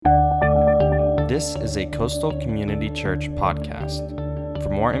This is a Coastal Community Church podcast. For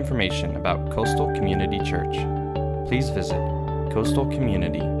more information about Coastal Community Church, please visit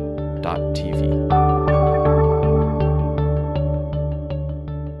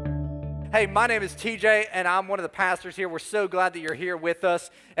coastalcommunity.tv. Hey, my name is TJ, and I'm one of the pastors here. We're so glad that you're here with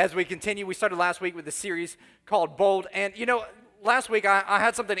us as we continue. We started last week with a series called Bold, and you know, last week I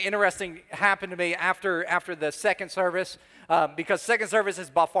had something interesting happen to me after the second service, because second service is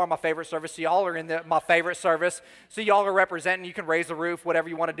by far my favorite service. So y'all are in my favorite service. So y'all are representing. You can raise the roof, whatever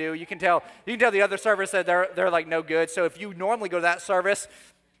you want to do. You can tell the other service that they're like no good. So if you normally go to that service,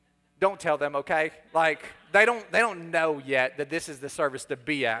 don't tell them, okay? Like they don't know yet that this is the service to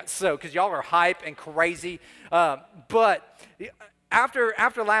be at. So because y'all are hype and crazy, but. After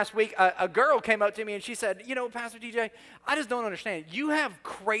last week, a girl came up to me and she said, you know, Pastor DJ, I just don't understand. You have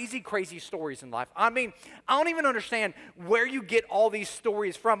crazy stories in life. I mean, I don't even understand where you get all these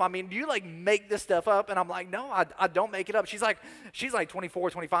stories from. I mean, do you like make this stuff up? And I'm like, no, I don't make it up. She's like 24,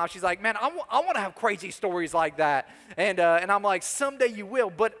 25. She's like, man, I want to have crazy stories like that. And I'm like, someday you will.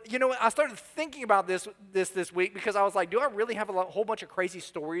 But you know what? I started thinking about this week because I was like, do I really have a whole bunch of crazy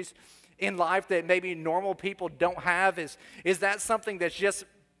stories in life that maybe normal people don't have? Is that something that's just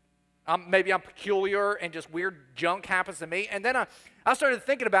maybe I'm peculiar and just weird junk happens to me? And then I started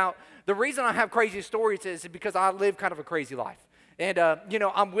thinking about the reason I have crazy stories is because I live kind of a crazy life. And, you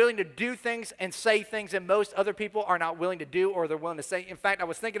know, I'm willing to do things and say things that most other people are not willing to do or they're willing to say. In fact, I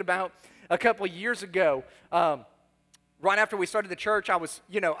was thinking about a couple of years ago, right after we started the church,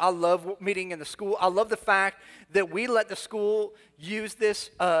 I love meeting in the school. I love the fact that we let the school use this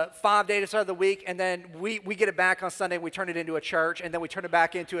 5 days out of the week, and then we get it back on Sunday, we turn it into a church, and then we turn it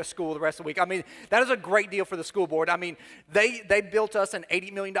back into a school the rest of the week. I mean, that is a great deal for the school board. I mean, they built us an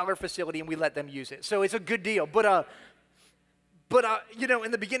 $80 million facility, and we let them use it. So it's a good deal. But you know,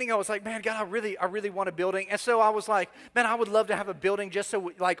 in the beginning, I was like, man, God, I really want a building. And so I was like, man, I would love to have a building just so,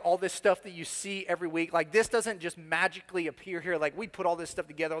 like, all this stuff that you see every week, like, this doesn't just magically appear here. Like, we put all this stuff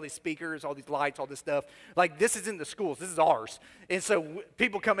together, all these speakers, all these lights, all this stuff. Like, this is in the schools. This is ours. And so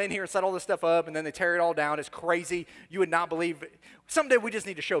people come in here and set all this stuff up, and then they tear it all down. It's crazy. You would not believe it. Someday we just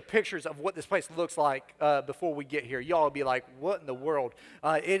need to show pictures of what this place looks like before we get here. Y'all will be like, what in the world?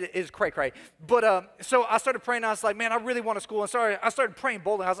 It is cray-cray. But so I started praying. I was like, man, I really want a school. And so I started praying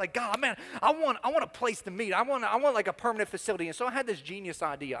boldly. I was like, God, man, I want a place to meet. I want like a permanent facility. And so I had this genius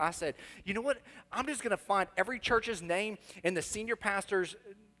idea. I said, you know what? I'm just going to find every church's name and the senior pastor's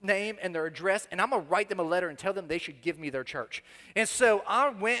name and their address, and I'm going to write them a letter and tell them they should give me their church. And so I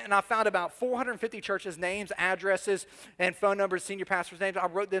went and I found about 450 churches' names, addresses, and phone numbers, senior pastors' names. I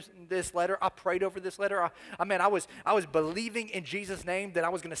wrote this letter. I prayed over this letter. I was believing in Jesus' name that I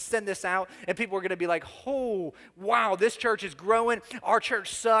was going to send this out, and people were going to be like, oh, wow, this church is growing. Our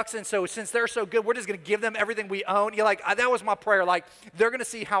church sucks, and so since they're so good, we're just going to give them everything we own. You're like, that was my prayer. Like, they're going to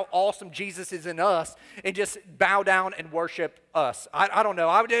see how awesome Jesus is in us and just bow down and worship us. I don't know.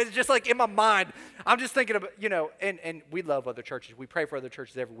 It's just like in my mind, I'm just thinking about, you know, and we love other churches. We pray for other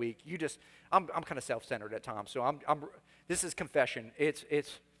churches every week. I'm kind of self-centered at times. So this is confession. It's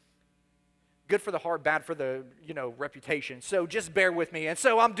good for the heart, bad for the, you know, reputation. So just bear with me. And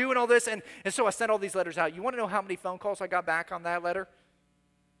so I'm doing all this, and so I sent all these letters out. You want to know how many phone calls I got back on that letter?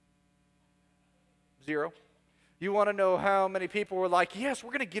 0. You want to know how many people were like, yes, we're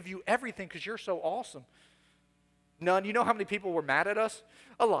going to give you everything because you're so awesome? None. You know how many people were mad at us?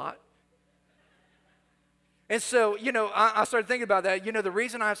 A lot. And so, you know, I started thinking about that. You know, the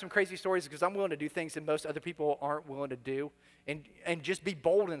reason I have some crazy stories is because I'm willing to do things that most other people aren't willing to do and just be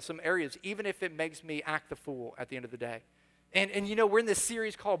bold in some areas, even if it makes me act the fool at the end of the day. And you know, we're in this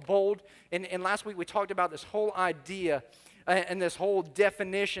series called Bold, and last week we talked about this whole idea and this whole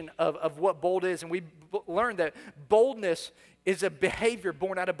definition of what bold is, and we learned that boldness is a behavior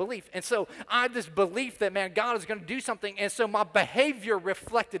born out of belief. And so I have this belief that, man, God is going to do something, and so my behavior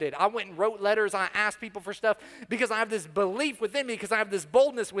reflected it. I went and wrote letters. I asked people for stuff because I have this belief within me, because I have this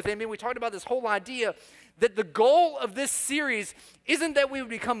boldness within me. We talked about this whole idea that the goal of this series isn't that we would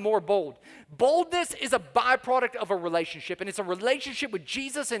become more bold. Boldness is a byproduct of a relationship, and it's a relationship with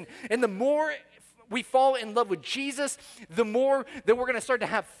Jesus, and the more we fall in love with Jesus, the more that we're going to start to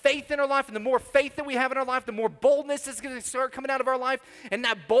have faith in our life, and the more faith that we have in our life, the more boldness is going to start coming out of our life, and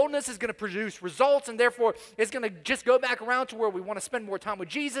that boldness is going to produce results, and therefore it's going to just go back around to where we want to spend more time with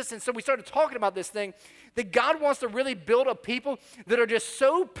Jesus. And so we started talking about this thing, that God wants to really build up people that are just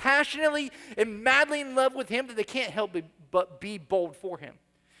so passionately and madly in love with Him that they can't help but be bold for Him.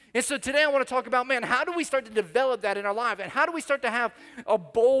 And so today I want to talk about, man, how do we start to develop that in our life, and how do we start to have a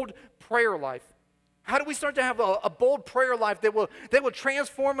bold prayer life? How do we start to have a bold prayer life that will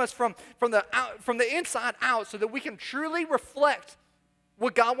transform us from the inside out so that we can truly reflect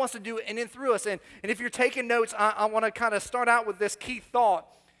what God wants to do in and through us? And if you're taking notes, I want to kind of start out with this key thought,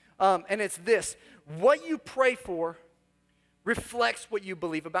 and it's this. What you pray for reflects what you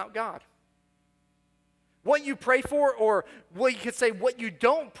believe about God. What you pray for, or what you could say what you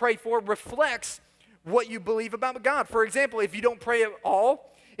don't pray for, reflects what you believe about God. For example, if you don't pray at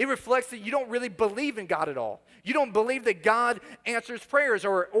all, it reflects that you don't really believe in God at all. You don't believe that God answers prayers,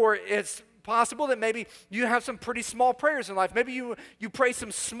 or it's possible that maybe you have some pretty small prayers in life. Maybe you pray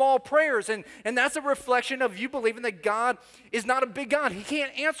some small prayers, and that's a reflection of you believing that God is not a big God. He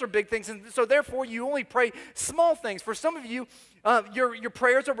can't answer big things, and so therefore you only pray small things. For some of you, your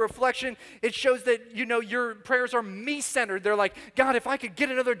prayers are a reflection. It shows that, your prayers are me-centered. They're like, God, if I could get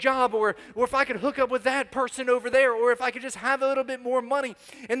another job, or if I could hook up with that person over there, or if I could just have a little bit more money.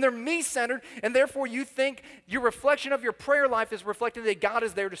 And they're me-centered, and therefore you think your reflection of your prayer life is reflecting that God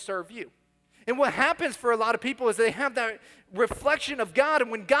is there to serve you. And what happens for a lot of people is they have that reflection of God, and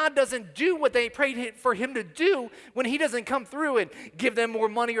when God doesn't do what they prayed for him to do, when he doesn't come through and give them more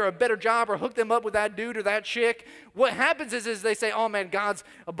money or a better job or hook them up with that dude or that chick, what happens is they say, oh man, God's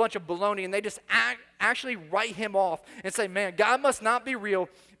a bunch of baloney, and they just actually write him off and say, man, God must not be real,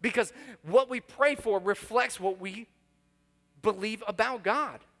 because what we pray for reflects what we believe about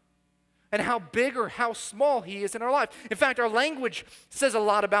God and how big or how small he is in our life. In fact, our language says a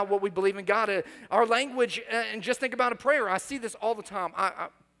lot about what we believe in God. Our language, and just think about a prayer. I see this all the time.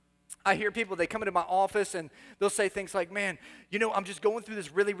 I hear people, they come into my office and they'll say things like, man, I'm just going through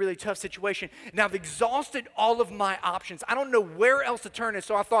this really, really tough situation, and I've exhausted all of my options. I don't know where else to turn. And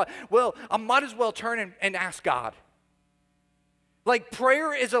so I thought, well, I might as well turn and ask God. Like,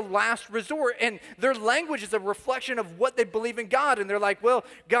 prayer is a last resort, and their language is a reflection of what they believe in God. And they're like, well,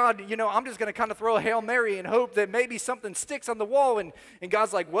 God, I'm just going to kind of throw a Hail Mary and hope that maybe something sticks on the wall. And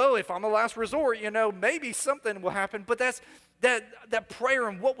God's like, well, if I'm a last resort, maybe something will happen. But that prayer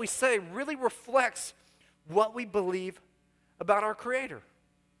and what we say really reflects what we believe about our Creator.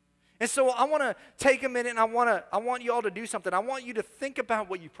 And so I want to take a minute, and I want you all to do something. I want you to think about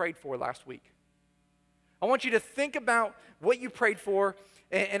what you prayed for last week. I want you to think about what you prayed for,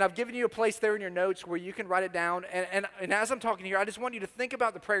 and I've given you a place there in your notes where you can write it down. And as I'm talking here, I just want you to think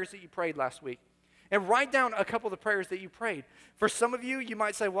about the prayers that you prayed last week, and write down a couple of the prayers that you prayed. For some of you, you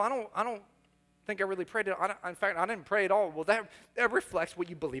might say, well, I don't think I really prayed it. In fact, I didn't pray at all. Well, that reflects what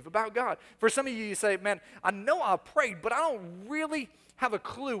you believe about God. For some of you, you say, man, I know I prayed, but I don't really have a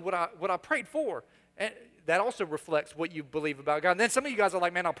clue what I prayed for. And that also reflects what you believe about God. And then some of you guys are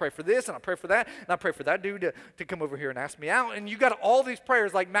like, man, I'll pray for this, and I'll pray for that, and I'll pray for that dude to come over here and ask me out. And you got all these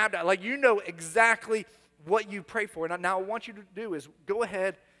prayers like mapped out, like you know exactly what you pray for. And now what I want you to do is go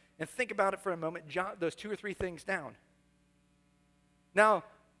ahead and think about it for a moment, jot those 2 or 3 things down. Now,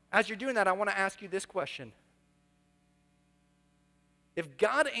 as you're doing that, I want to ask you this question. If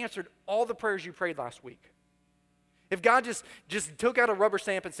God answered all the prayers you prayed last week, if God just took out a rubber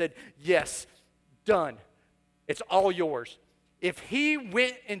stamp and said, yes, done, it's all yours. If he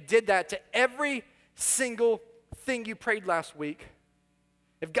went and did that to every single thing you prayed last week,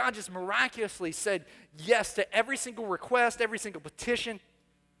 if God just miraculously said yes to every single request, every single petition,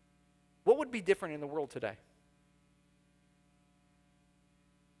 what would be different in the world today?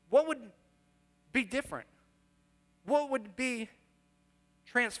 What would be different? What would be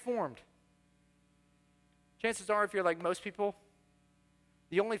transformed? Chances are, if you're like most people,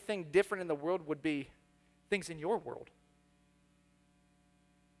 the only thing different in the world would be things in your world.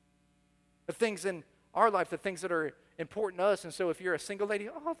 The things in our life, the things that are important to us. And so if you're a single lady,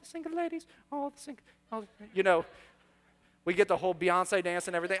 the single ladies, we get the whole Beyonce dance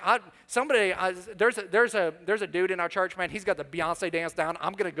and everything. There's a dude in our church, man, he's got the Beyonce dance down.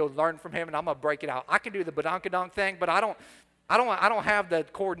 I'm going to go learn from him, and I'm going to break it out. I can do the badonkadonk thing, but I don't have the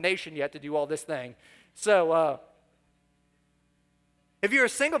coordination yet to do all this thing. So, if you're a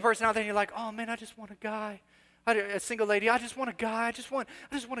single person out there and you're like, oh man, I just want a guy, a single lady, I just want a guy, I just want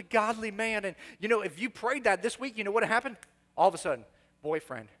a godly man. And if you prayed that this week, you know what happened? All of a sudden,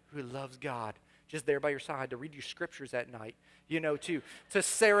 boyfriend who loves God, just there by your side to read you scriptures at night, to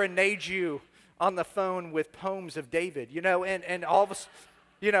serenade you on the phone with poems of David, and all of us,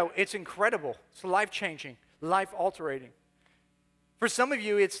 it's incredible. It's life-changing, life-altering. For some of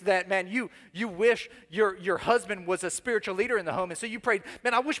you, it's that, man, you wish your husband was a spiritual leader in the home, and so you prayed,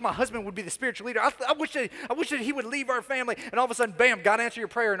 man, I wish my husband would be the spiritual leader. I wish that he would leave our family, and all of a sudden, bam, God answered your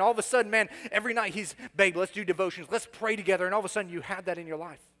prayer, and all of a sudden, man, every night babe, let's do devotions, let's pray together, and all of a sudden you had that in your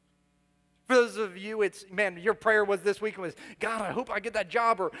life. For those of you, it's, man, your prayer was this week was, God, I hope I get that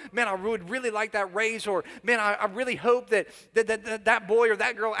job, or man, I would really like that raise, or man, I really hope that boy or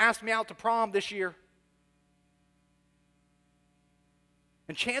that girl asked me out to prom this year.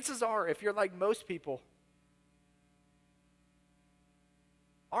 And chances are, if you're like most people,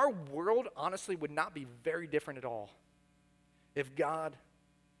 our world honestly would not be very different at all if God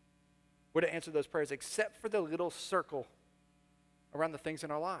were to answer those prayers, except for the little circle around the things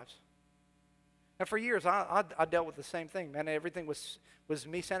in our lives. And for years, I dealt with the same thing, man. Everything was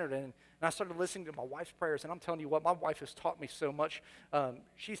me-centered. And I started listening to my wife's prayers. And I'm telling you what, my wife has taught me so much.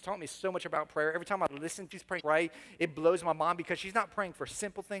 She's taught me so much about prayer. Every time I listen, she's praying, right? It blows my mind because she's not praying for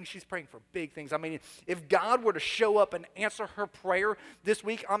simple things. She's praying for big things. I mean, if God were to show up and answer her prayer this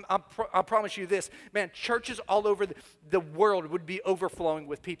week, I promise you this, man, churches all over the world would be overflowing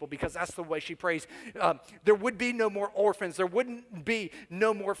with people because that's the way she prays. There would be no more orphans. There wouldn't be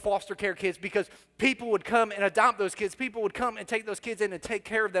no more foster care kids because people would come and adopt those kids. People would come and take those kids in and take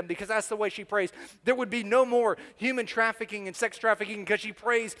care of them because that's the way she prays. There would be no more human trafficking and sex trafficking because she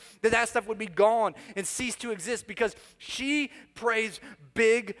prays that stuff would be gone and cease to exist because she prays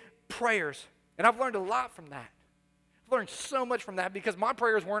big prayers. And I've learned a lot from that. I've learned so much from that because my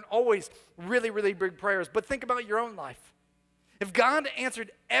prayers weren't always really, really big prayers. But think about your own life. If God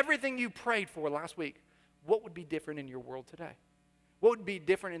answered everything you prayed for last week, what would be different in your world today? What would be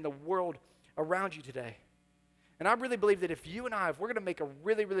different in the world around you today? And I really believe that if you and I, if we're going to make a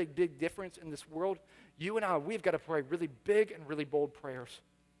really, really big difference in this world, you and I, we've got to pray really big and really bold prayers.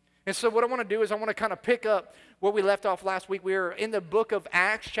 And so what I want to do is I want to kind of pick up where we left off last week. We were in the book of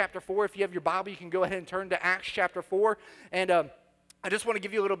Acts chapter 4. If you have your Bible, you can go ahead and turn to Acts chapter 4. And I just want to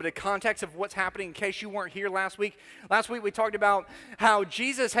give you a little bit of context of what's happening in case you weren't here last week. Last week we talked about how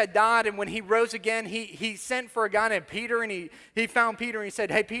Jesus had died, and when he rose again, he sent for a guy named Peter, and he found Peter, and he said,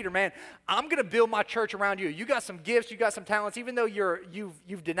 hey, Peter, man, I'm going to build my church around you. You got some gifts, you got some talents. Even though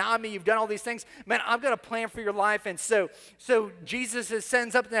you've denied me, you've done all these things, man, I've got a plan for your life. And so Jesus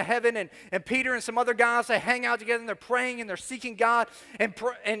ascends up into heaven, and Peter and some other guys, they hang out together, and they're praying, and they're seeking God,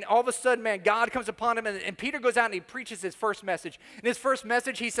 and all of a sudden, man, God comes upon him, and Peter goes out, and he preaches his first message. And his first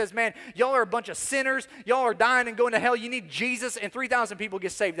message, he says, man, y'all are a bunch of sinners. Y'all are dying and going to hell. You need Jesus. And 3,000 people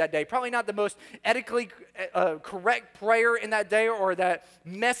get saved that day. Probably not the most ethically correct prayer in that day or that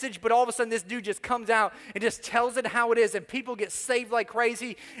message, but all of a sudden this dude just comes out and just tells it how it is, and people get saved like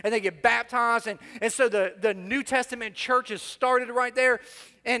crazy, and they get baptized. And so the New Testament church is started right there.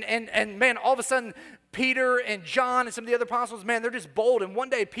 And man, all of a sudden, Peter and John and some of the other apostles, man, they're just bold. And one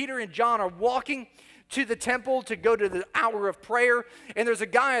day, Peter and John are walking to the temple to go to the hour of prayer, and there's a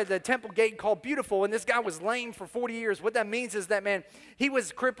guy at the temple gate called Beautiful, and this guy was lame for 40 years. What that means is that, man, he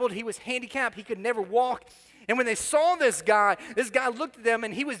was crippled, he was handicapped, he could never walk. And when they saw this guy looked at them,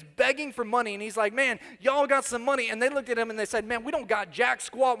 and he was begging for money, and he's like, man, y'all got some money. And they looked at him and they said, man, we don't got jack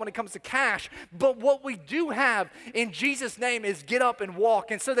squat when it comes to cash, but what we do have in Jesus' name is get up and walk.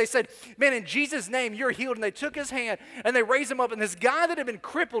 And so they said, man, in Jesus' name, you're healed. And they took his hand and they raised him up, and this guy that had been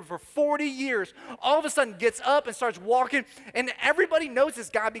crippled for 40 years all of a sudden gets up and starts walking, and everybody knows this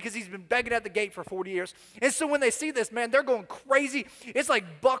guy because he's been begging at the gate for 40 years. And so when they see this, man, they're going crazy. It's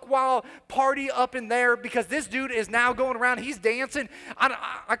like buck wild party up in there because this dude is now going around, he's dancing.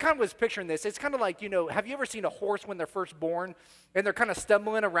 I kind of was picturing this. It's kind of like, have you ever seen a horse when they're first born and they're kind of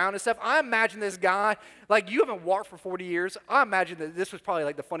stumbling around and stuff? I imagine this guy, like, you haven't walked for 40 years. I imagine that this was probably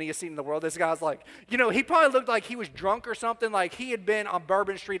like the funniest scene in the world. This guy's like, he probably looked like he was drunk or something, like he had been on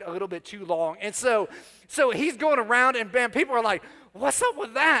Bourbon Street a little bit too long. And so he's going around, and man, people are like, what's up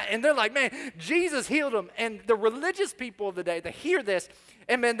with that? And they're like, man, Jesus healed him. And the religious people of the day, they hear this,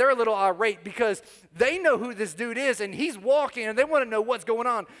 and man, they're a little irate because they know who this dude is, and he's walking, and they want to know what's going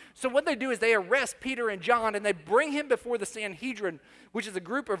on. So what they do is they arrest Peter and John, and they bring him before the Sanhedrin, which is a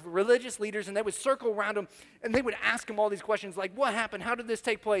group of religious leaders, and they would circle around him, and they would ask him all these questions like, what happened? How did this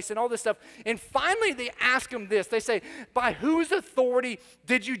take place? And all this stuff. And finally, they ask him this. They say, by whose authority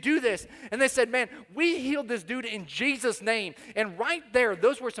did you do this? And they said, man, we healed this dude in Jesus' name. And right there,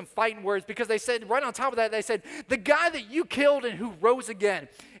 those were some fighting words, because they said, right on top of that, they said, the guy that you killed and who rose again.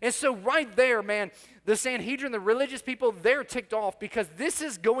 And so right there, man, the Sanhedrin, the religious people, they're ticked off because this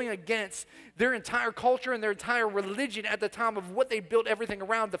is going against their entire culture and their entire religion at the time of what they built everything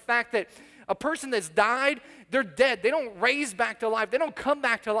around. The fact that a person that's died, they're dead. They don't raise back to life. They don't come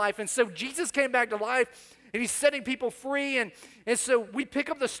back to life. And so Jesus came back to life, and he's setting people free. And so we pick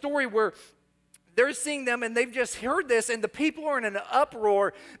up the story where they're seeing them, and they've just heard this, and the people are in an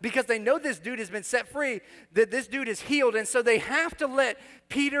uproar because they know this dude has been set free, that this dude is healed, and so they have to let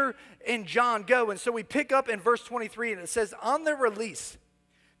Peter and John go. And so we pick up in verse 23, and it says, on their release,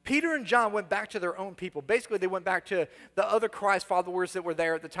 Peter and John went back to their own people. Basically, they went back to the other Christ followers that were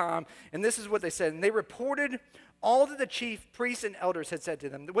there at the time. And this is what they said. And they reported all that the chief priests and elders had said to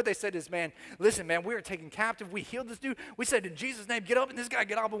them. What they said is, man, listen, man, we were taken captive. We healed this dude. We said, in Jesus' name, get up. And this guy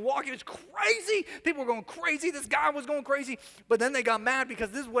get up and walk. It was crazy. People were going crazy. This guy was going crazy. But then they got mad because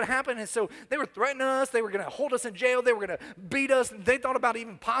this is what happened. And so they were threatening us. They were going to hold us in jail. They were going to beat us. They thought about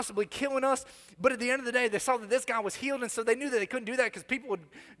even possibly killing us. But at the end of the day, they saw that this guy was healed. And so they knew that they couldn't do that because people would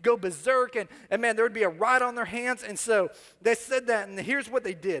go berserk. And man, there would be a riot on their hands. And so they said that. And here's what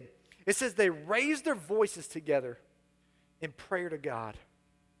they did. It says they raised their voices together in prayer to God.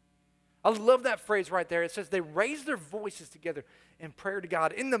 I love that phrase right there. It says they raised their voices together in prayer to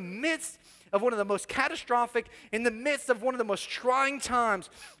God. In the midst of one of the most catastrophic, in the midst of one of the most trying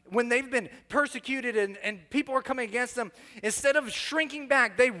times, when they've been persecuted and people are coming against them, instead of shrinking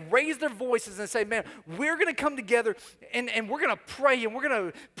back, they raise their voices and say, man, we're going to come together and we're going to pray and we're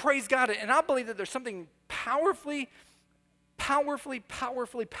going to praise God. And I believe that there's something powerfully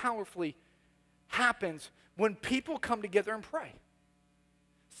happens when people come together and pray.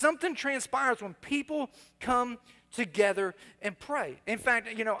 Something transpires when people come together and pray. In fact,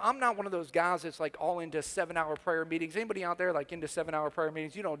 I'm not one of those guys that's like all into 7-hour prayer meetings. Anybody out there like into 7-hour prayer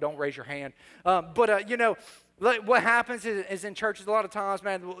meetings? Don't raise your hand. But what happens is in churches a lot of times,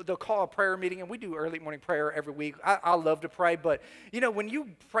 man, they'll call a prayer meeting, and we do early morning prayer every week. I love to pray, but, when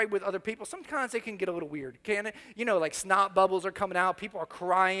you pray with other people, sometimes it can get a little weird, can't it? Like snot bubbles are coming out, people are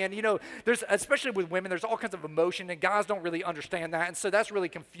crying, there's, especially with women, there's all kinds of emotion, and guys don't really understand that, and so that's really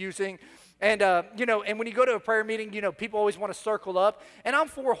confusing. And, and when you go to a prayer meeting, people always want to circle up, and I'm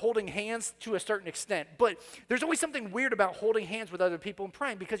for holding hands to a certain extent, but there's always something weird about holding hands with other people and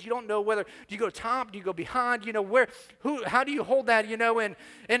praying, because you don't know whether, do you go top, do you go behind, how do you hold that, and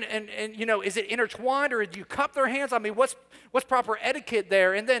is it intertwined, or do you cup their hands? I mean, what's proper etiquette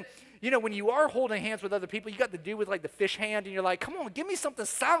there? And then, when you are holding hands with other people, you got to do with like the fish hand, and you're like, come on, give me something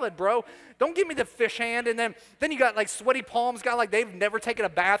solid, bro. Don't give me the fish hand. And then you got like sweaty palms, got like they've never taken a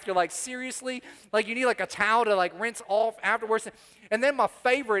bath. You're like, seriously? Like you need like a towel to like rinse off afterwards. And then my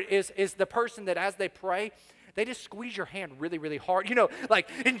favorite is the person that as they pray, they just squeeze your hand really, really hard, like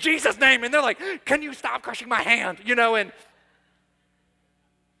in Jesus' name. And they're like, can you stop crushing my hand, and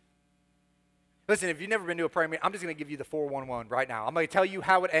listen, if you've never been to a prayer meeting, I'm just going to give you the 411 right now. I'm going to tell you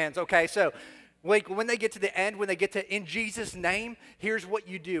how it ends, okay? So like when they get to the end, when they get to in Jesus' name, here's what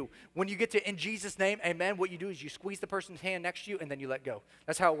you do. When you get to in Jesus' name, amen, what you do is you squeeze the person's hand next to you and then you let go.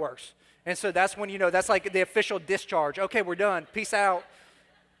 That's how it works. And so that's when, that's like the official discharge. Okay, we're done. Peace out.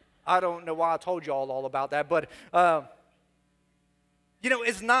 I don't know why I told you all about that, but,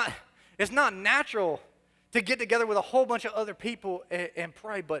 it's not natural to get together with a whole bunch of other people and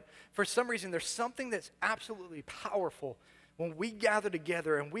pray, but for some reason, there's something that's absolutely powerful when we gather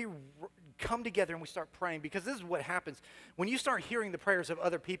together and we come together and we start praying, because this is what happens. When you start hearing the prayers of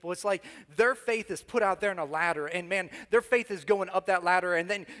other people, it's like their faith is put out there in a ladder, and man, their faith is going up that ladder, and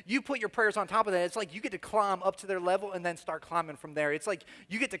then you put your prayers on top of that. It's like you get to climb up to their level and then start climbing from there. It's like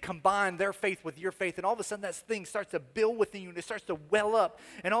you get to combine their faith with your faith, and all of a sudden that thing starts to build within you, and it starts to well up,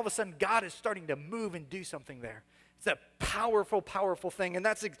 and all of a sudden God is starting to move and do something there. It's a powerful thing, and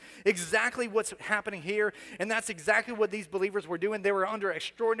that's exactly what's happening here, and that's exactly what these believers were doing. They were under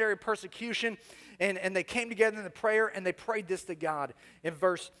extraordinary persecution, and they came together in the prayer, and they prayed this to God. In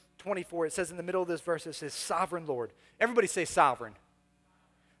verse 24, it says in the middle of this verse, it says, Sovereign Lord. Everybody say sovereign.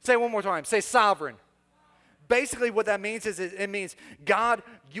 Say it one more time. Say sovereign. Basically what that means is it means, God,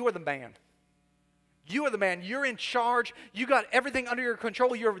 you are the man. You are the man. You're in charge. You got everything under your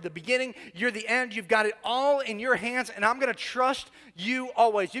control. You're the beginning. You're the end. You've got it all in your hands, and I'm going to trust you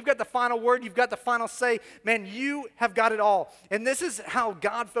always. You've got the final word. You've got the final say. Man, you have got it all. And this is how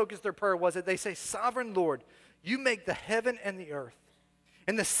God focused their prayer was that they say, Sovereign Lord, you make the heaven and the earth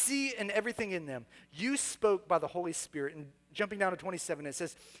and the sea and everything in them. You spoke by the Holy Spirit. And jumping down to 27, it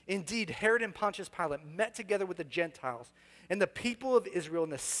says, Indeed, Herod and Pontius Pilate met together with the Gentiles and the people of Israel in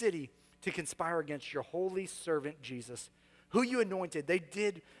the city to conspire against your holy servant Jesus, who you anointed. They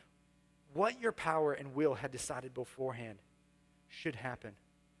did what your power and will had decided beforehand should happen.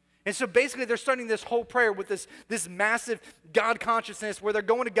 And so basically they're starting this whole prayer with this massive God consciousness where they're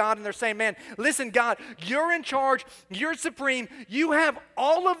going to God and they're saying, man, listen, God, you're in charge, you're supreme, you have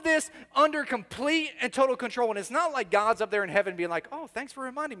all of this under complete and total control. And it's not like God's up there in heaven being like, oh, thanks for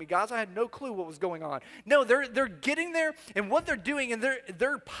reminding me, guys, I had no clue what was going on. No, they're getting there, and what they're doing, and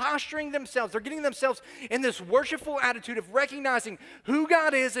they're posturing themselves, they're getting themselves in this worshipful attitude of recognizing who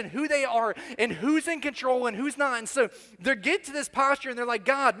God is and who they are and who's in control and who's not. And so they get to this posture and they're like,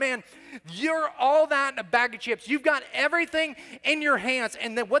 God, man, saying, you're all that in a bag of chips. You've got everything in your hands.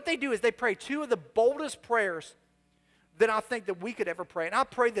 And then what they do is they pray two of the boldest prayers that I think that we could ever pray. And I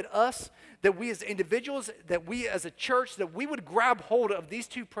pray that we as individuals, that we as a church, that we would grab hold of these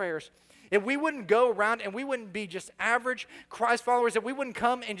two prayers. If we wouldn't go around and we wouldn't be just average Christ followers, that we wouldn't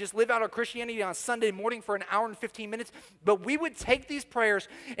come and just live out our Christianity on Sunday morning for an hour and 15 minutes, but we would take these prayers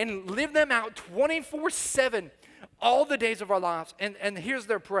and live them out 24/7 all the days of our lives. And here's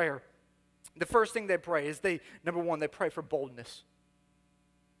their prayer. The first thing they pray is number one, they pray for boldness.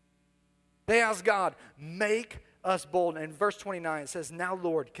 They ask God, make us bold. And in verse 29, it says, now,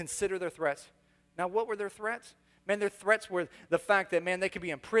 Lord, consider their threats. Now, what were their threats? Man, their threats were the fact that, man, they could be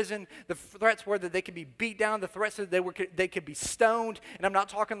in prison. The threats were that they could be beat down. The threats that they could be stoned. And I'm not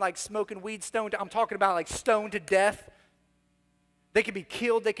talking like smoking weed stoned. I'm talking about like stoned to death. They could be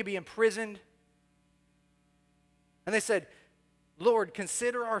killed. They could be imprisoned. And they said, Lord,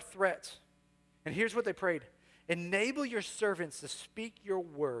 consider our threats. And here's what they prayed. Enable your servants to speak your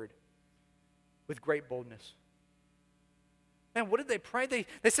word with great boldness. Man, what did they pray?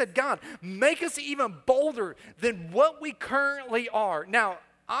 They said, God, make us even bolder than what we currently are. Now,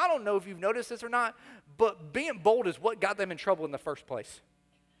 I don't know if you've noticed this or not, but being bold is what got them in trouble in the first place.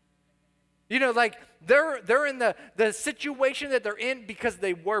 You know, like they're in the situation that they're in because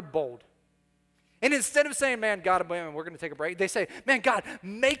they were bold. And instead of saying, man, God, man, we're going to take a break, they say, man, God,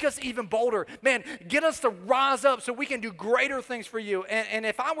 make us even bolder. Man, get us to rise up so we can do greater things for you. And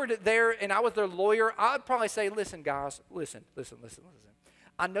if I were there and I was their lawyer, I'd probably say, listen, guys, listen.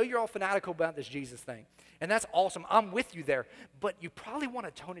 I know you're all fanatical about this Jesus thing, and that's awesome. I'm with you there, but you probably want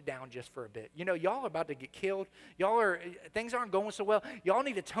to tone it down just for a bit. You know, y'all are about to get killed. Things aren't going so well. Y'all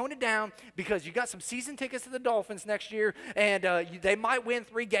need to tone it down because you got some season tickets to the Dolphins next year, and they might win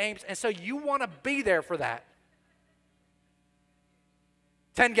 3 games, and so you want to be there for that.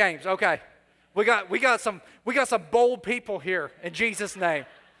 10 games, okay. We got some bold people here in Jesus' name.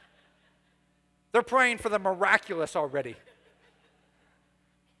 They're praying for the miraculous already.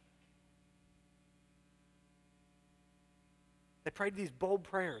 They prayed these bold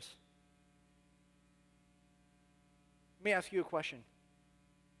prayers. Let me ask you a question.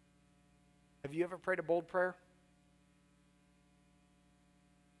 Have you ever prayed a bold prayer?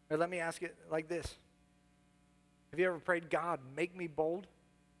 Or let me ask it like this. Have you ever prayed, God, make me bold?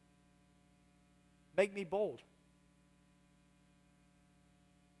 Make me bold.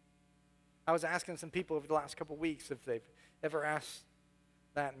 I was asking some people over the last couple of weeks if they've ever asked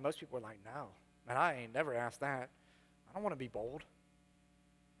that, and most people were like, no, man, I ain't never asked that. I don't want to be bold.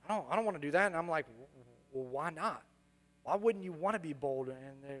 I don't want to do that. And I'm like, well, why not? Why wouldn't you want to be bold?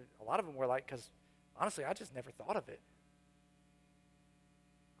 And a lot of them were like, because honestly, I just never thought of it.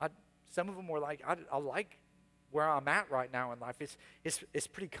 Some of them were like, I like where I'm at right now in life. It's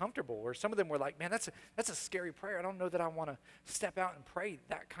pretty comfortable. Or some of them were like, man, that's a scary prayer. I don't know that I want to step out and pray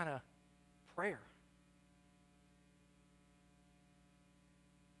that kind of prayer.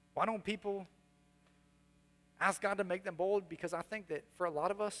 Why don't people ask God to make them bold? Because I think that for a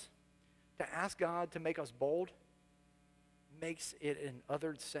lot of us, to ask God to make us bold makes it an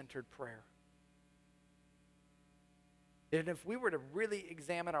other-centered prayer. And if we were to really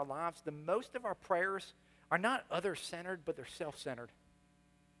examine our lives, the most of our prayers are not other-centered, but they're self-centered.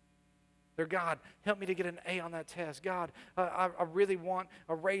 They're, God, help me to get an A on that test. God, I really want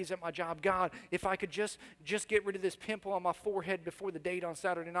a raise at my job. God, if I could just get rid of this pimple on my forehead before the date on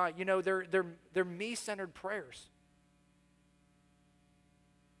Saturday night. You know, they're me-centered prayers.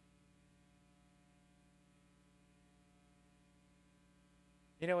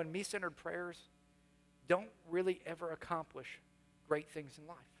 You know, and me-centered prayers don't really ever accomplish great things in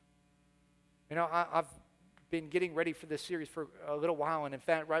life. You know, I've been getting ready for this series for a little while, and in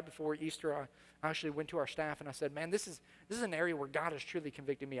fact, right before Easter, I actually went to our staff and I said, man, this is an area where God has truly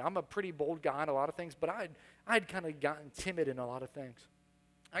convicted me. I'm a pretty bold guy in a lot of things, but I'd kind of gotten timid in a lot of things.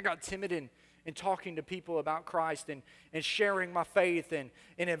 I got timid in talking to people about Christ and sharing my faith and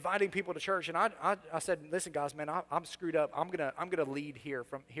inviting people to church. And I said, listen, guys, man, I'm screwed up. I'm gonna lead here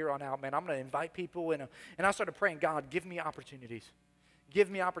from here on out, man. I'm gonna invite people, and I started praying, God, give me opportunities. Give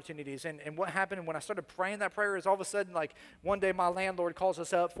me opportunities. And what happened when I started praying that prayer is all of a sudden, like, one day my landlord calls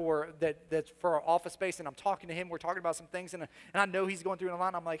us up that's for our office space, and I'm talking to him. We're talking about some things, and I know he's going through a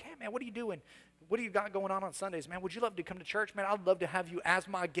line. I'm like, hey, man, what are you doing? What do you got going on Sundays? Man, would you love to come to church? Man, I'd love to have you as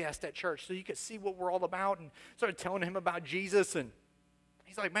my guest at church so you could see what we're all about. And started telling him about Jesus, and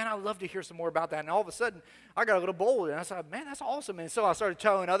He's like, man, I'd love to hear some more about that. And all of a sudden, I got a little bold. And I said, man, that's awesome. And so I started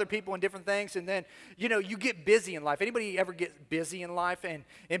telling other people and different things. And then, you know, you get busy in life. Anybody ever get busy in life? And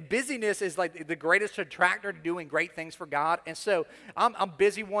busyness is like the greatest attractor to doing great things for God. And so I'm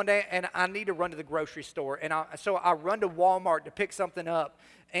busy one day, and I need to run to the grocery store. And so I run to Walmart to pick something up.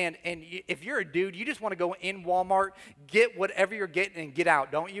 And if you're a dude, you just want to go in Walmart, get whatever you're getting, and get out,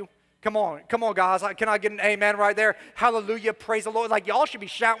 don't you? Come on, guys. Can I get an amen right there? Hallelujah, praise the Lord. Like, y'all should be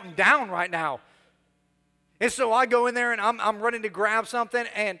shouting down right now. And so I go in there, and I'm running to grab something,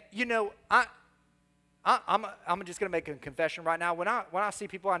 and, you know, I'm just going to make a confession right now. When I see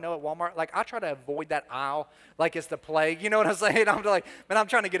people I know at Walmart, like, I try to avoid that aisle like it's the plague. You know what I'm saying? I'm like, man, I'm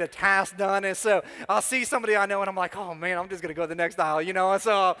trying to get a task done. And so I'll see somebody I know, and I'm like, oh, man, I'm just going to go to the next aisle, you know? And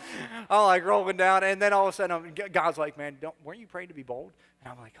so I'm like rolling down, and then all of a sudden, God's like, man, weren't you praying to be bold?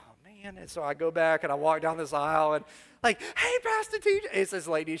 And I'm like, oh, man. And so I go back, and I walk down this aisle, and like, hey, Pastor TJ. It's this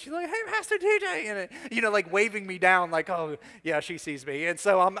lady. She's like, hey, Pastor TJ. And, you know, like waving me down like, oh, yeah, she sees me. And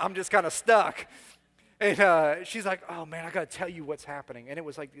so I'm just kind of stuck. And she's like, oh, man, I got to tell you what's happening. And it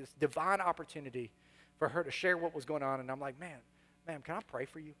was like this divine opportunity for her to share what was going on. And I'm like, man, can I pray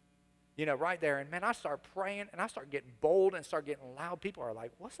for you? You know, right there. And, man, I start praying, and I start getting bold and start getting loud. People are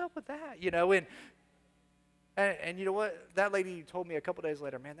like, what's up with that? You know, and you know what? That lady told me a couple days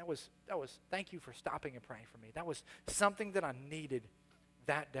later, man, that was thank you for stopping and praying for me. That was something that I needed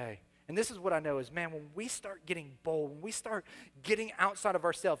that day. And this is what I know is, man, when we start getting bold, when we start getting outside of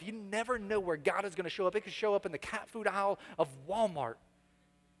ourselves, you never know where God is going to show up. It could show up in the cat food aisle of Walmart.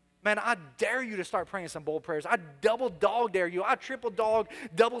 Man, I dare you to start praying some bold prayers. I double dog dare you. I triple dog,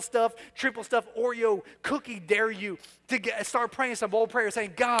 double stuff, triple stuff, Oreo cookie dare you to start praying some bold prayers,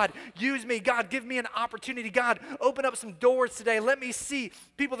 saying, God, use me. God, give me an opportunity. God, open up some doors today. Let me see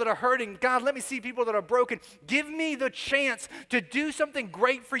people that are hurting. God, let me see people that are broken. Give me the chance to do something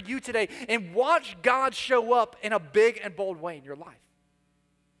great for you today, and watch God show up in a big and bold way in your life.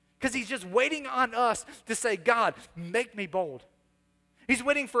 Because he's just waiting on us to say, God, make me bold. He's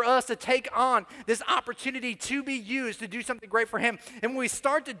waiting for us to take on this opportunity to be used to do something great for him. And when we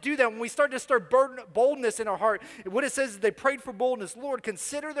start to do that, when we start to stir boldness in our heart, what it says is they prayed for boldness. Lord,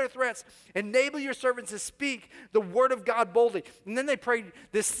 consider their threats. Enable your servants to speak the word of God boldly. And then they prayed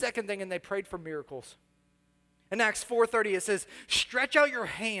this second thing, and they prayed for miracles. In Acts 4:30, it says, stretch out your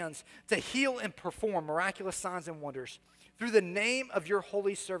hands to heal and perform miraculous signs and wonders through the name of your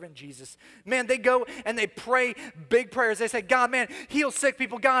holy servant Jesus. Man, they go and they pray big prayers. They say, God, man, heal sick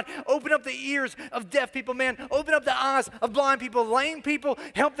people. God, open up the ears of deaf people. Man, open up the eyes of blind people, lame people,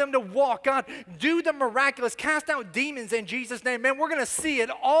 help them to walk. God, do the miraculous. Cast out demons in Jesus' name. Man, we're going to see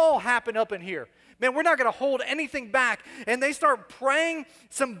it all happen up in here. Man, we're not going to hold anything back. And they start praying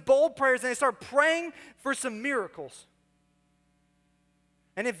some bold prayers, and they start praying for some miracles.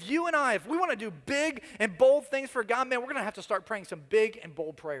 And if you and I, if we want to do big and bold things for God, man, we're going to have to start praying some big and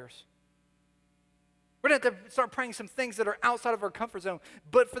bold prayers. We're going to have to start praying some things that are outside of our comfort zone.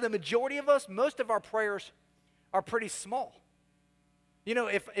 But for the majority of us, most of our prayers are pretty small. You know,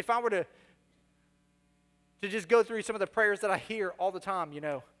 if I were to just go through some of the prayers that I hear all the time, you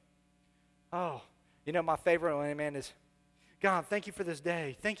know, my favorite one, man, is, God, thank you for this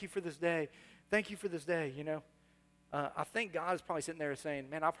day. Thank you for this day. Thank you for this day, you know. I think God is probably sitting there saying,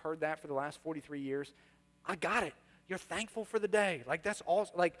 man, I've heard that for the last 43 years. I got it. You're thankful for the day. Like, that's all.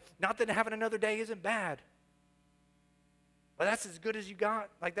 Like, not that having another day isn't bad, but that's as good as you got.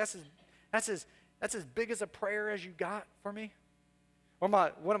 Like, that's as big as a prayer as you got for me. Or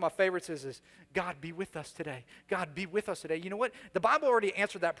one of my favorites is, God, be with us today. God, be with us today. You know what? The Bible already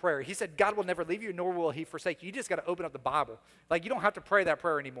answered that prayer. He said, God will never leave you, nor will he forsake you. You just got to open up the Bible. Like, you don't have to pray that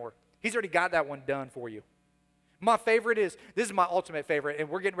prayer anymore. He's already got that one done for you. My favorite this is my ultimate favorite, and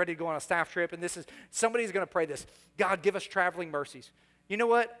we're getting ready to go on a staff trip, and somebody's going to pray this. God, give us traveling mercies. You know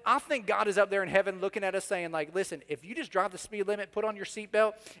what? I think God is up there in heaven looking at us saying, like, listen, if you just drive the speed limit, put on your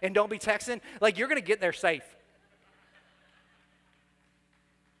seatbelt, and don't be texting, like, you're going to get there safe.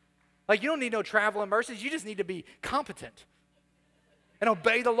 Like, you don't need no traveling mercies. You just need to be competent and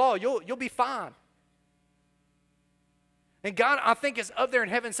obey the law. You'll be fine. And God, I think, is up there in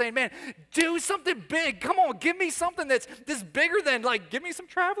heaven saying, man, do something big. Come on, give me something that's bigger than, like, give me some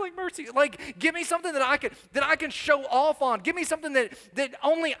traveling mercy. Like, give me something that I can show off on. Give me something that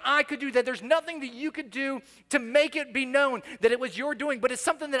only I could do, that there's nothing that you could do to make it be known that it was your doing, but it's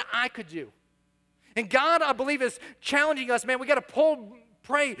something that I could do. And God, I believe, is challenging us, man. We got to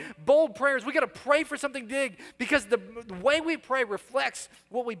pray bold prayers. We got to pray for something big, because the way we pray reflects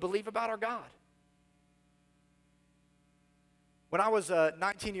what we believe about our God. When I was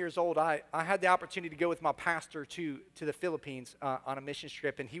 19 years old, I had the opportunity to go with my pastor to the Philippines on a mission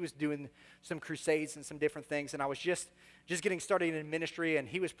trip, and he was doing some crusades and some different things, and I was just getting started in ministry, and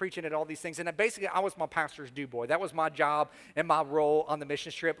he was preaching at all these things, and basically I was my pastor's do boy. That was my job and my role on the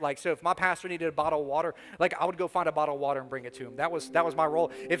mission trip. Like, so if my pastor needed a bottle of water, like I would go find a bottle of water and bring it to him. That was my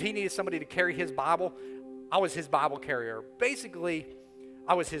role. If he needed somebody to carry his Bible, I was his Bible carrier. Basically,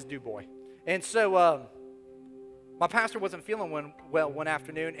 I was his do boy. And so my pastor wasn't feeling well one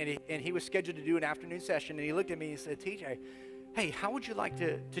afternoon, and he was scheduled to do an afternoon session, and he looked at me and he said, TJ, hey, how would you like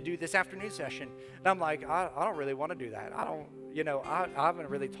to do this afternoon session? And I'm like, I don't really want to do that. I haven't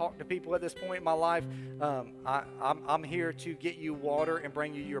really talked to people at this point in my life. I'm here to get you water and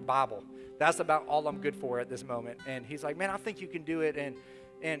bring you your Bible. That's about all I'm good for at this moment. And he's like, man, I think you can do it.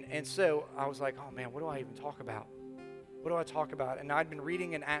 And so I was like, oh man, what do I even talk about? What do I talk about? And I'd been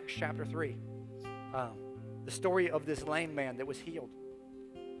reading in Acts chapter 3. The story of this lame man that was healed.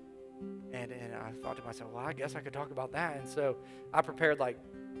 And I thought to myself, well, I guess I could talk about that. And so I prepared like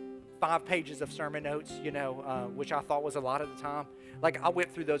 5 pages of sermon notes, which I thought was a lot at the time. Like, I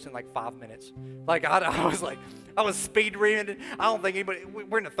went through those in like 5 minutes. Like, I was speed reading. I don't think anybody,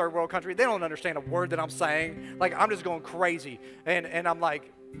 we're in a third world country. They don't understand a word that I'm saying. Like, I'm just going crazy. And I'm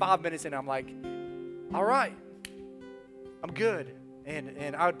like 5 minutes in, I'm like, all right, I'm good.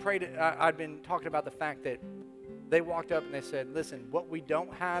 And I'd been talking about the fact that they walked up and they said, listen, what we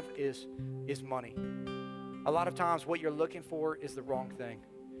don't have is money. A lot of times what you're looking for is the wrong thing.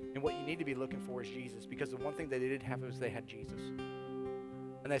 And what you need to be looking for is Jesus, because the one thing they didn't have was they had Jesus.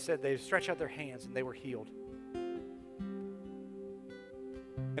 And they said they stretched out their hands and they were healed.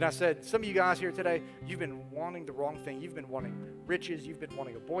 And I said, some of you guys here today, you've been wanting the wrong thing. You've been wanting riches. You've been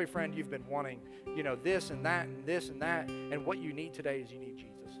wanting a boyfriend. You've been wanting, this and that and this and that. And what you need today is you need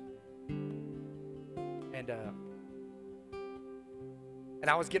Jesus. And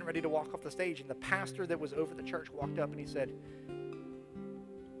I was getting ready to walk off the stage, and the pastor that was over the church walked up and he said,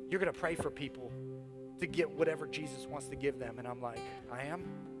 you're going to pray for people to get whatever Jesus wants to give them. And I'm like, I am?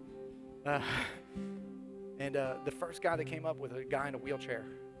 The first guy that came up was a guy in a wheelchair.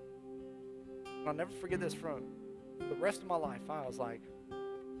 And I'll never forget this from the rest of my life. I was like,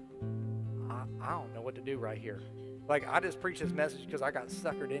 I don't know what to do right here. Like, I just preached this message because I got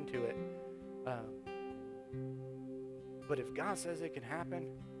suckered into it. But if God says it can happen,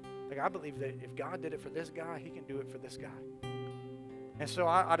 like, I believe that if God did it for this guy, he can do it for this guy. And so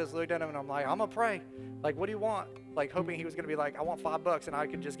I just looked at him and I'm like, I'm going to pray. Like, what do you want? Like, hoping he was going to be like, I want $5, and I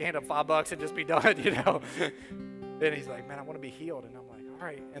could just hand him $5 and just be done, And he's like, man, I want to be healed. And I'm like, all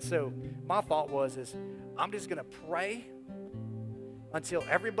right. And so my thought was, I'm just going to pray until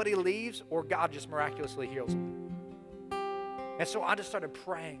everybody leaves or God just miraculously heals them. And so I just started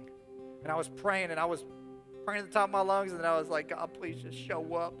praying. And I was praying, and I was praying at the top of my lungs, and then I was like, God, please just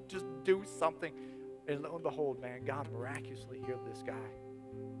show up. Just do something. And lo and behold, man, God miraculously healed this guy.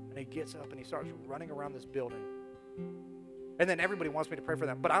 And he gets up and he starts running around this building. And then everybody wants me to pray for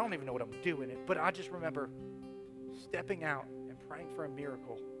them, but I don't even know what I'm doing it. But I just remember stepping out and praying for a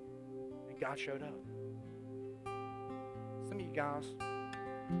miracle, and God showed up. Some of you guys,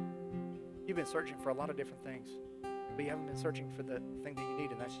 you've been searching for a lot of different things, but you haven't been searching for the thing that you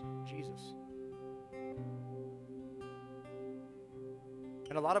need, and that's Jesus.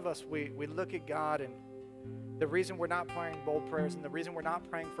 And a lot of us, we look at God, and the reason we're not praying bold prayers and the reason we're not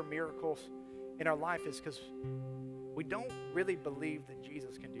praying for miracles in our life is because we don't really believe that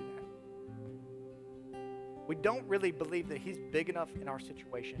Jesus can do that. We don't really believe that he's big enough in our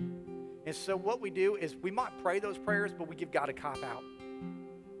situation. And so what we do is we might pray those prayers, but we give God a cop out.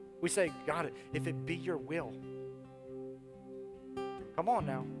 We say, God, if it be your will. Come on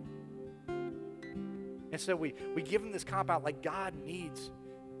now. And so we give him this cop out like God needs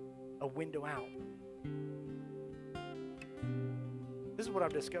a window out. This is what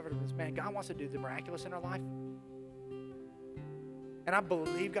I've discovered is, man, God wants to do the miraculous in our life. And I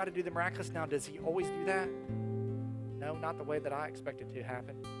believe God to do the miraculous. Now, does he always do that? No, not the way that I expect it to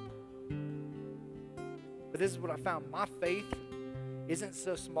happen. But this is what I found. My faith isn't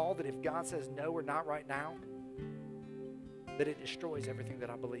so small that if God says no or not right now, that it destroys everything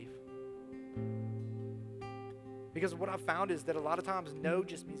that I believe. Because what I've found is that a lot of times no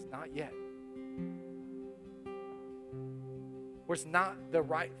just means not yet. Or it's not the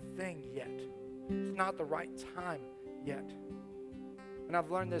right thing yet. It's not the right time yet. And I've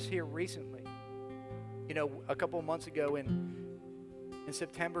learned this here recently. A couple of months ago in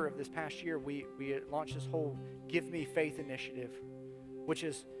September of this past year, we launched this whole Give Me Faith initiative, which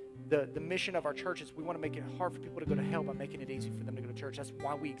is the mission of our church is we want to make it hard for people to go to hell by making it easy for them to go to church. That's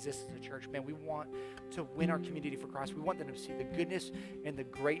why we exist as a church, man. We want to win our community for Christ. We want them to see the goodness and the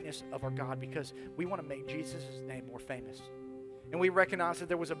greatness of our God because we want to make Jesus' name more famous. And we recognized that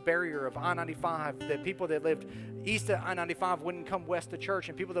there was a barrier of I-95, that people that lived east of I-95 wouldn't come west to church,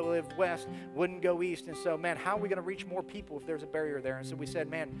 and people that lived west wouldn't go east. And so, man, how are we going to reach more people if there's a barrier there? And so we said,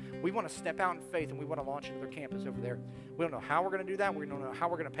 man, we want to step out in faith, and we want to launch another campus over there. We don't know how we're going to do that. We don't know how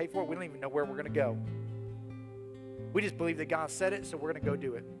we're going to pay for it. We don't even know where we're going to go. We just believe that God said it, so we're going to go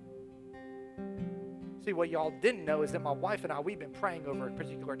do it. See, what y'all didn't know is that my wife and I, we've been praying over a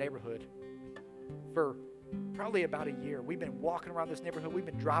particular neighborhood for probably about a year. We've been walking around this neighborhood. We've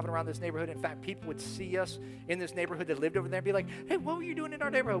been driving around this neighborhood. In fact, people would see us in this neighborhood that lived over there and be like, hey, what were you doing in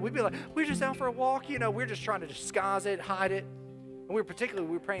our neighborhood? We'd be like, we're just out for a walk. You know, we're just trying to disguise it, hide it. And we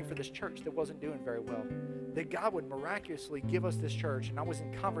were praying for this church that wasn't doing very well, that God would miraculously give us this church. And I was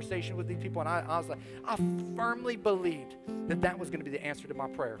in conversation with these people, and I was like, I firmly believed that that was going to be the answer to my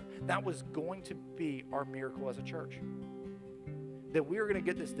prayer. That was going to be our miracle as a church. That we were going to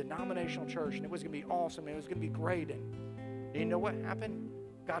get this denominational church, and it was going to be awesome, and it was going to be great. And you know what happened?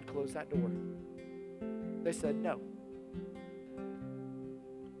 God closed that door. They said no.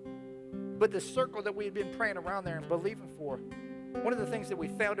 But the circle that we had been praying around there and believing for, one of the things that we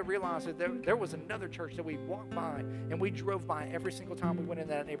failed to realize is that there was another church that we walked by, and we drove by every single time we went in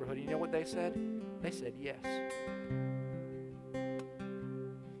that neighborhood. You know what they said? They said yes.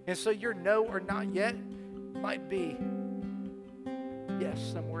 And so your no or not yet might be yes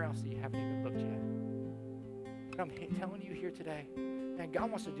somewhere else that you haven't even looked yet. And I'm telling you here today, man, God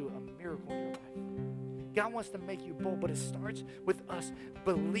wants to do a miracle in your life. God wants to make you bold, but it starts with us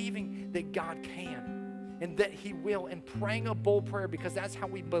believing that God can and that He will, and praying a bold prayer, because that's how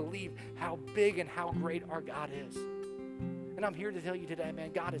we believe how big and how great our God is. And I'm here to tell you today,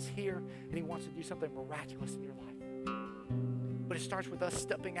 man, God is here, and He wants to do something miraculous in your life. But it starts with us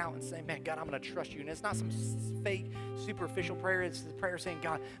stepping out and saying, man, God, I'm going to trust you. And it's not some fake, superficial prayer. It's the prayer saying,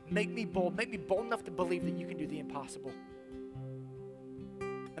 God, make me bold enough to believe that you can do the impossible.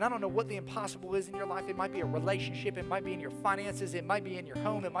 And I don't know what the impossible is in your life. It might be a relationship. It might be in your finances. It might be in your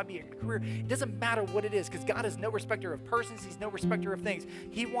home. It might be in your career. It doesn't matter what it is, because God is no respecter of persons. He's no respecter of things.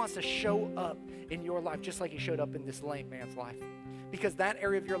 He wants to show up in your life just like He showed up in this lame man's life. Because that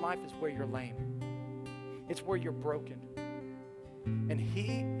area of your life is where you're lame. It's where you're broken. And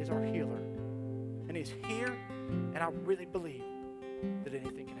He is our healer. And He's here, and I really believe that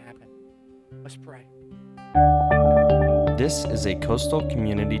anything can happen. Let's pray. This is a Coastal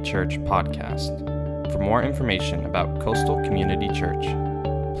Community Church podcast. For more information about Coastal Community Church,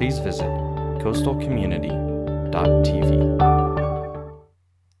 please visit coastalcommunity.tv.